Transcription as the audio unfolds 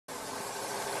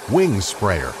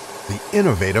Wingssprayer, the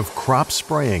innovative crop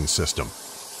spraying system.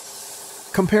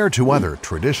 Compared to other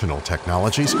traditional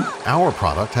technologies, our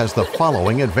product has the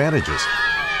following advantages.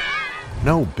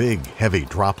 No big, heavy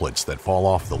droplets that fall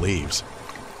off the leaves,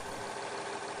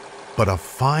 but a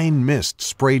fine mist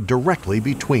sprayed directly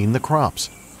between the crops.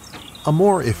 A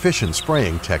more efficient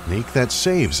spraying technique that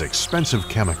saves expensive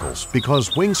chemicals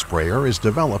because Wingssprayer is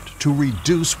developed to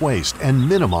reduce waste and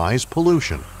minimize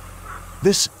pollution.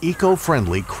 This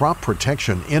eco-friendly crop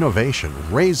protection innovation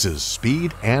raises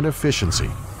speed and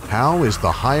efficiency. How is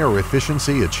the higher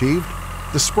efficiency achieved?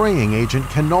 The spraying agent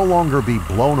can no longer be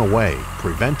blown away,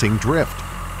 preventing drift.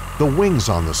 The wings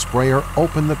on the sprayer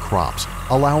open the crops,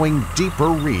 allowing deeper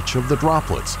reach of the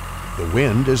droplets. The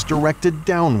wind is directed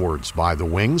downwards by the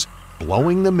wings,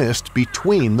 blowing the mist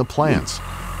between the plants.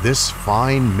 This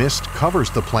fine mist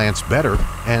covers the plants better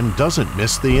and doesn't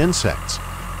miss the insects.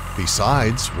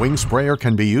 Besides, Wingssprayer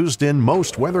can be used in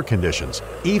most weather conditions,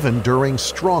 even during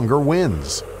stronger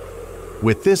winds.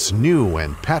 With this new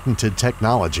and patented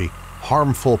technology,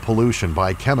 harmful pollution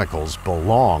by chemicals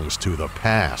belongs to the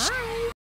past.